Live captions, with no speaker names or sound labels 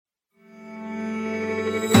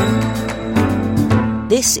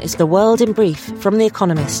This is The World in Brief from The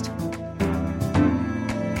Economist.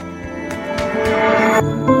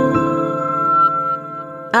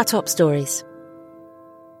 Our top stories.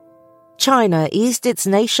 China eased its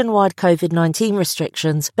nationwide COVID-19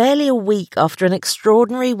 restrictions barely a week after an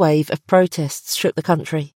extraordinary wave of protests shook the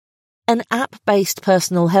country. An app-based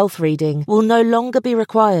personal health reading will no longer be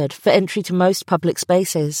required for entry to most public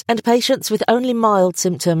spaces, and patients with only mild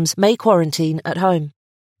symptoms may quarantine at home.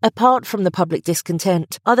 Apart from the public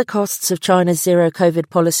discontent, other costs of China's zero-COVID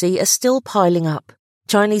policy are still piling up.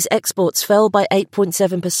 Chinese exports fell by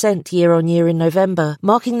 8.7% year-on-year in November,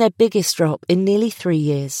 marking their biggest drop in nearly 3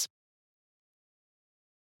 years.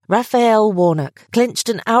 Raphael Warnock clinched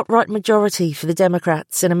an outright majority for the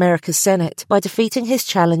Democrats in America's Senate by defeating his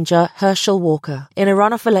challenger Herschel Walker in a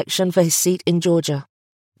runoff election for his seat in Georgia.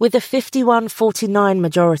 With a 51-49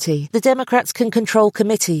 majority, the Democrats can control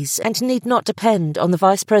committees and need not depend on the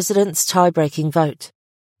vice president's tie-breaking vote.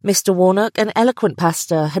 Mr. Warnock, an eloquent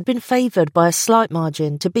pastor, had been favoured by a slight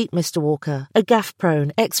margin to beat Mr. Walker, a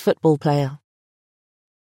gaffe-prone ex-football player.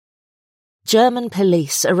 German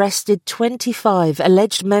police arrested 25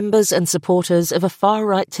 alleged members and supporters of a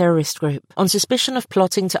far-right terrorist group on suspicion of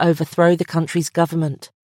plotting to overthrow the country's government.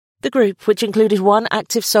 The group, which included one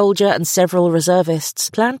active soldier and several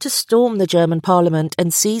reservists, planned to storm the German parliament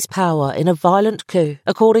and seize power in a violent coup,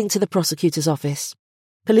 according to the prosecutor's office.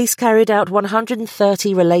 Police carried out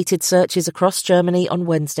 130 related searches across Germany on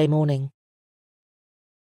Wednesday morning.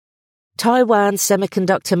 Taiwan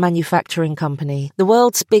Semiconductor Manufacturing Company, the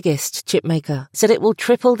world's biggest chipmaker, said it will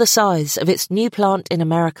triple the size of its new plant in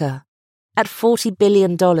America. At $40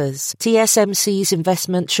 billion, TSMC's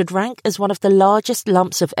investment should rank as one of the largest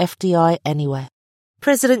lumps of FDI anywhere.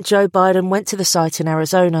 President Joe Biden went to the site in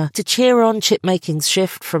Arizona to cheer on chipmaking's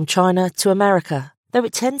shift from China to America, though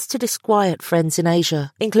it tends to disquiet friends in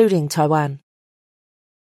Asia, including Taiwan.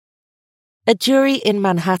 A jury in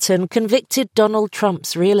Manhattan convicted Donald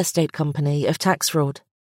Trump's real estate company of tax fraud.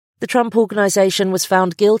 The Trump Organization was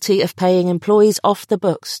found guilty of paying employees off the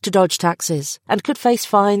books to dodge taxes and could face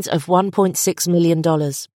fines of $1.6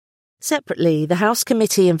 million. Separately, the House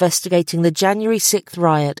committee investigating the January 6th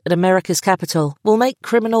riot at America's Capitol will make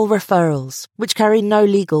criminal referrals, which carry no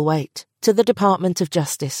legal weight, to the Department of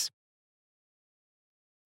Justice.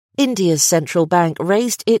 India's central bank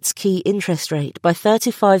raised its key interest rate by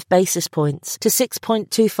 35 basis points to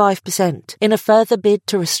 6.25% in a further bid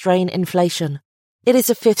to restrain inflation. It is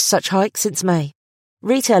the fifth such hike since May.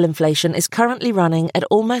 Retail inflation is currently running at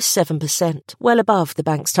almost 7%, well above the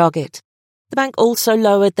bank's target. The bank also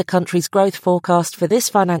lowered the country's growth forecast for this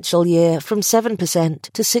financial year from 7%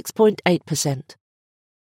 to 6.8%.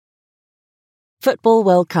 Football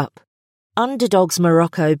World Cup. Underdogs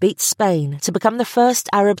Morocco beat Spain to become the first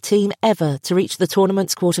Arab team ever to reach the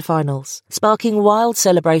tournament's quarter-finals, sparking wild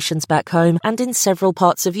celebrations back home and in several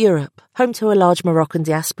parts of Europe, home to a large Moroccan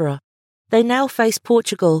diaspora. They now face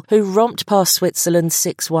Portugal, who romped past Switzerland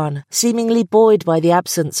 6-1, seemingly buoyed by the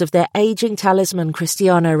absence of their ageing talisman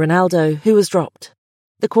Cristiano Ronaldo, who was dropped.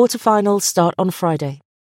 The quarter-finals start on Friday.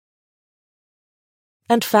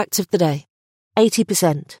 And fact of the day: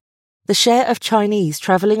 80%. The share of Chinese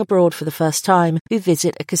travelling abroad for the first time who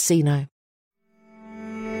visit a casino.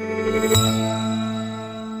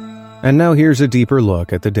 And now here's a deeper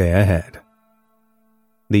look at the day ahead.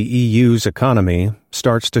 The EU's economy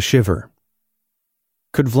starts to shiver.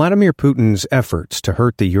 Could Vladimir Putin's efforts to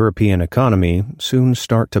hurt the European economy soon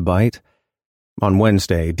start to bite? On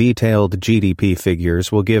Wednesday, detailed GDP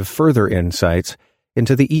figures will give further insights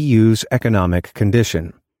into the EU's economic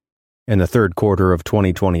condition. In the third quarter of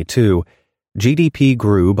 2022, GDP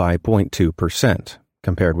grew by 0.2%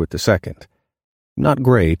 compared with the second. Not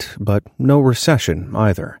great, but no recession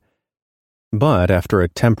either. But after a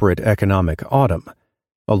temperate economic autumn,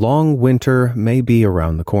 a long winter may be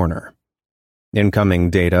around the corner. Incoming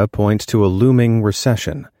data points to a looming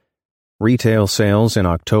recession. Retail sales in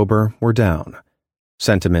October were down.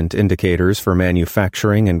 Sentiment indicators for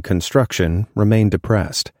manufacturing and construction remain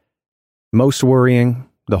depressed. Most worrying,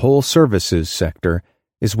 the whole services sector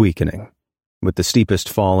is weakening, with the steepest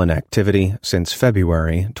fall in activity since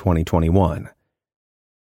February 2021.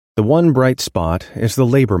 The one bright spot is the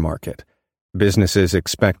labor market. Businesses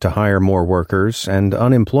expect to hire more workers, and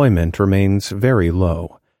unemployment remains very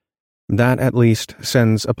low. That at least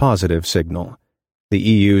sends a positive signal. The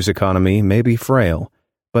EU's economy may be frail,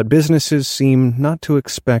 but businesses seem not to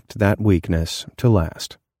expect that weakness to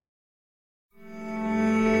last.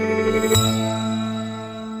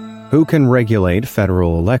 Who can regulate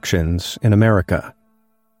federal elections in America?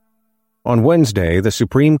 On Wednesday, the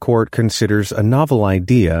Supreme Court considers a novel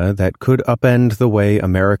idea that could upend the way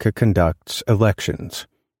America conducts elections.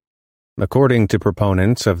 According to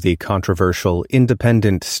proponents of the controversial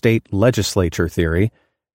independent state legislature theory,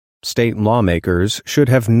 state lawmakers should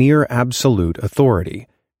have near absolute authority,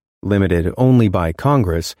 limited only by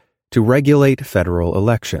Congress, to regulate federal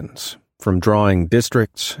elections, from drawing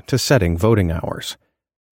districts to setting voting hours.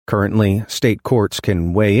 Currently, state courts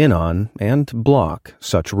can weigh in on and block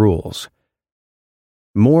such rules.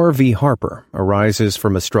 Moore v. Harper arises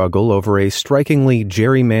from a struggle over a strikingly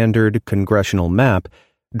gerrymandered congressional map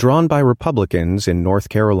drawn by Republicans in North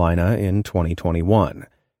Carolina in 2021.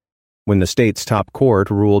 When the state's top court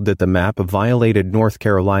ruled that the map violated North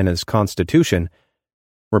Carolina's Constitution,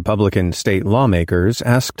 Republican state lawmakers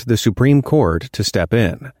asked the Supreme Court to step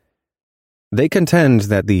in. They contend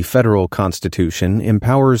that the federal Constitution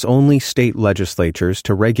empowers only state legislatures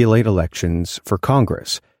to regulate elections for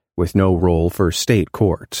Congress, with no role for state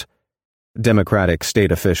courts. Democratic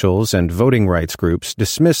state officials and voting rights groups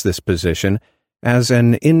dismiss this position as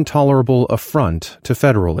an intolerable affront to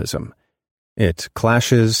federalism. It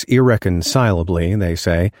clashes irreconcilably, they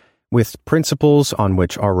say, with principles on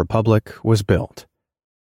which our republic was built.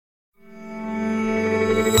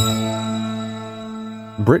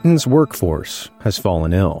 Britain's workforce has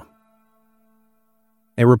fallen ill.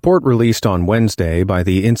 A report released on Wednesday by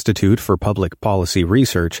the Institute for Public Policy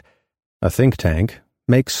Research, a think tank,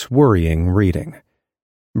 makes worrying reading.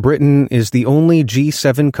 Britain is the only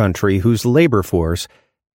G7 country whose labor force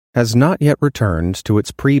has not yet returned to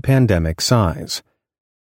its pre-pandemic size.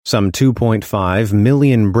 Some 2.5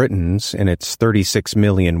 million Britons in its 36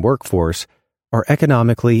 million workforce are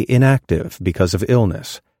economically inactive because of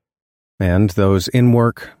illness, and those in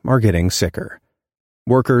work are getting sicker.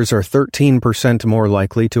 Workers are 13% more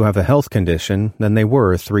likely to have a health condition than they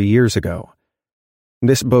were 3 years ago.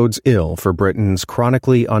 This bodes ill for Britain's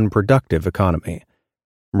chronically unproductive economy.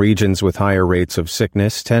 Regions with higher rates of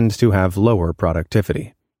sickness tend to have lower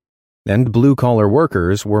productivity. And blue-collar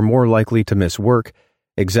workers were more likely to miss work,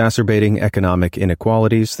 exacerbating economic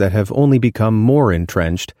inequalities that have only become more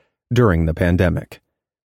entrenched during the pandemic.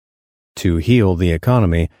 To heal the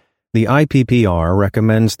economy, the IPPR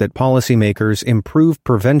recommends that policymakers improve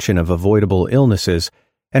prevention of avoidable illnesses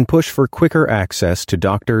and push for quicker access to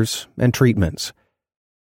doctors and treatments.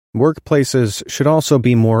 Workplaces should also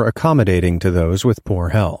be more accommodating to those with poor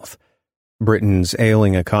health. Britain's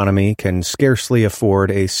ailing economy can scarcely afford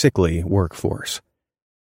a sickly workforce.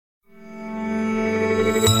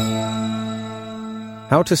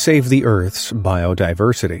 How to save the Earth's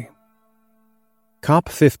biodiversity.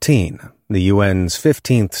 COP15, the UN's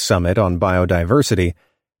 15th Summit on Biodiversity,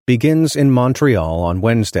 begins in Montreal on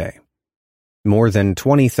Wednesday. More than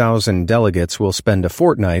 20,000 delegates will spend a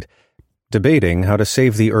fortnight debating how to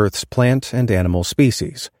save the Earth's plant and animal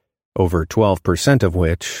species, over 12% of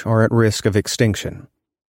which are at risk of extinction.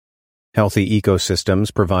 Healthy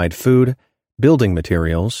ecosystems provide food, building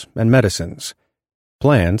materials, and medicines.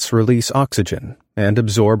 Plants release oxygen and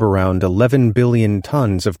absorb around 11 billion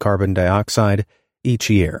tons of carbon dioxide each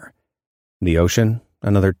year. The ocean,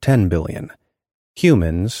 another 10 billion.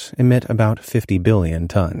 Humans emit about 50 billion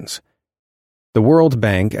tons. The World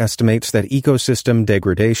Bank estimates that ecosystem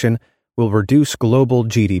degradation will reduce global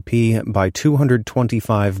GDP by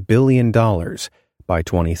 $225 billion by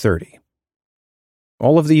 2030.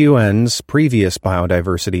 All of the UN's previous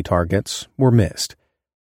biodiversity targets were missed.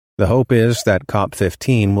 The hope is that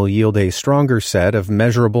COP15 will yield a stronger set of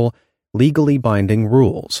measurable, legally binding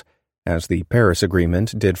rules, as the Paris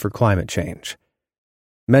Agreement did for climate change.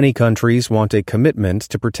 Many countries want a commitment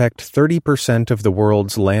to protect 30% of the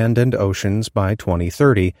world's land and oceans by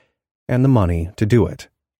 2030, and the money to do it.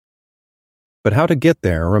 But how to get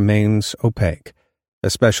there remains opaque,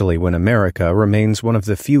 especially when America remains one of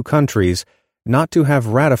the few countries not to have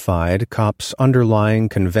ratified COP's underlying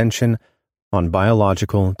Convention on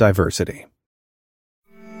Biological Diversity.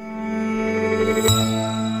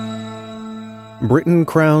 Britain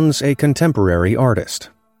crowns a contemporary artist.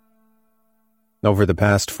 Over the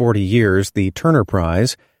past 40 years, the Turner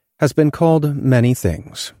Prize has been called many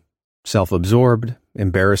things: self-absorbed,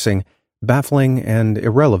 embarrassing, baffling, and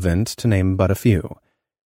irrelevant, to name but a few.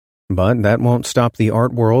 But that won't stop the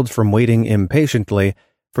art world from waiting impatiently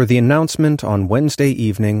for the announcement on Wednesday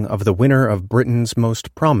evening of the winner of Britain's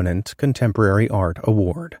most prominent contemporary art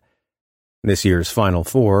award. This year's Final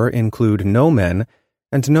Four include no men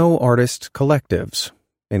and no artist collectives,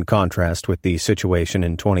 in contrast with the situation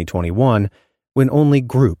in 2021 when only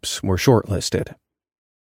groups were shortlisted.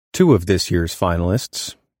 Two of this year's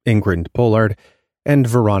finalists, Ingrid Pollard and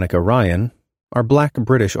Veronica Ryan, are Black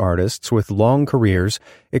British artists with long careers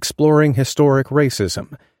exploring historic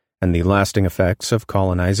racism and the lasting effects of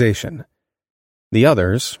colonization. The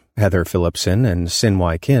others, Heather Phillipson and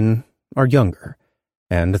Sin-Wai Kin, are younger,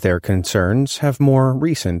 and their concerns have more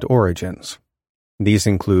recent origins. These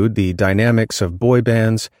include the dynamics of boy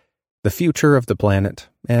bands, the future of the planet,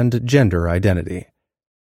 and gender identity.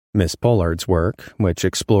 Miss Pollard's work, which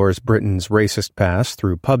explores Britain's racist past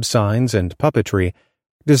through pub signs and puppetry,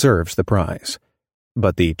 deserves the prize.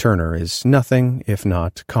 But the Turner is nothing if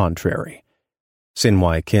not contrary.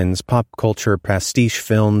 Sin-Wai Kin's pop culture pastiche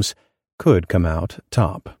films could come out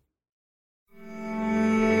top.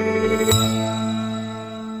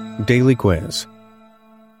 Daily Quiz.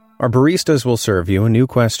 Our baristas will serve you a new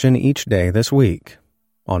question each day this week.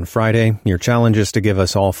 On Friday, your challenge is to give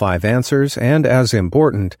us all 5 answers and, as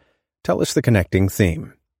important, tell us the connecting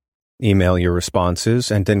theme. Email your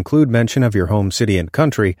responses and include mention of your home city and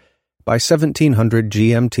country by 1700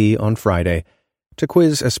 GMT on Friday to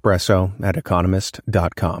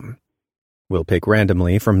quizespresso@economist.com. We'll pick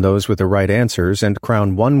randomly from those with the right answers and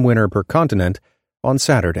crown one winner per continent on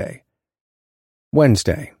Saturday.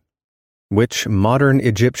 Wednesday. Which modern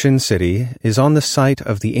Egyptian city is on the site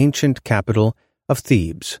of the ancient capital of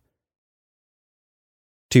Thebes?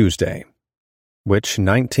 Tuesday. Which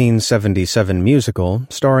 1977 musical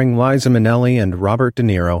starring Liza Minnelli and Robert De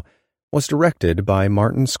Niro was directed by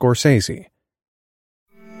Martin Scorsese?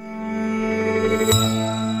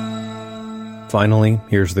 Finally,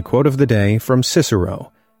 here's the quote of the day from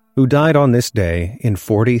Cicero, who died on this day in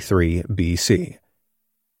 43 BC.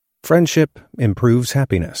 Friendship improves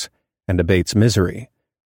happiness and abates misery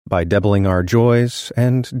by doubling our joys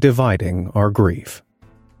and dividing our grief.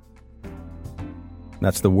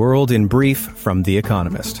 That's The World in Brief from The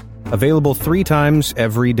Economist, available 3 times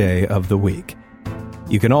every day of the week.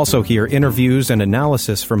 You can also hear interviews and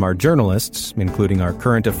analysis from our journalists, including our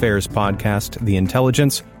current affairs podcast, The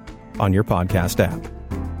Intelligence, on your podcast app.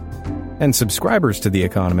 And subscribers to The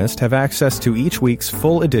Economist have access to each week's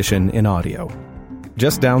full edition in audio.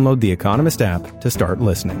 Just download the Economist app to start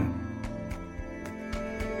listening.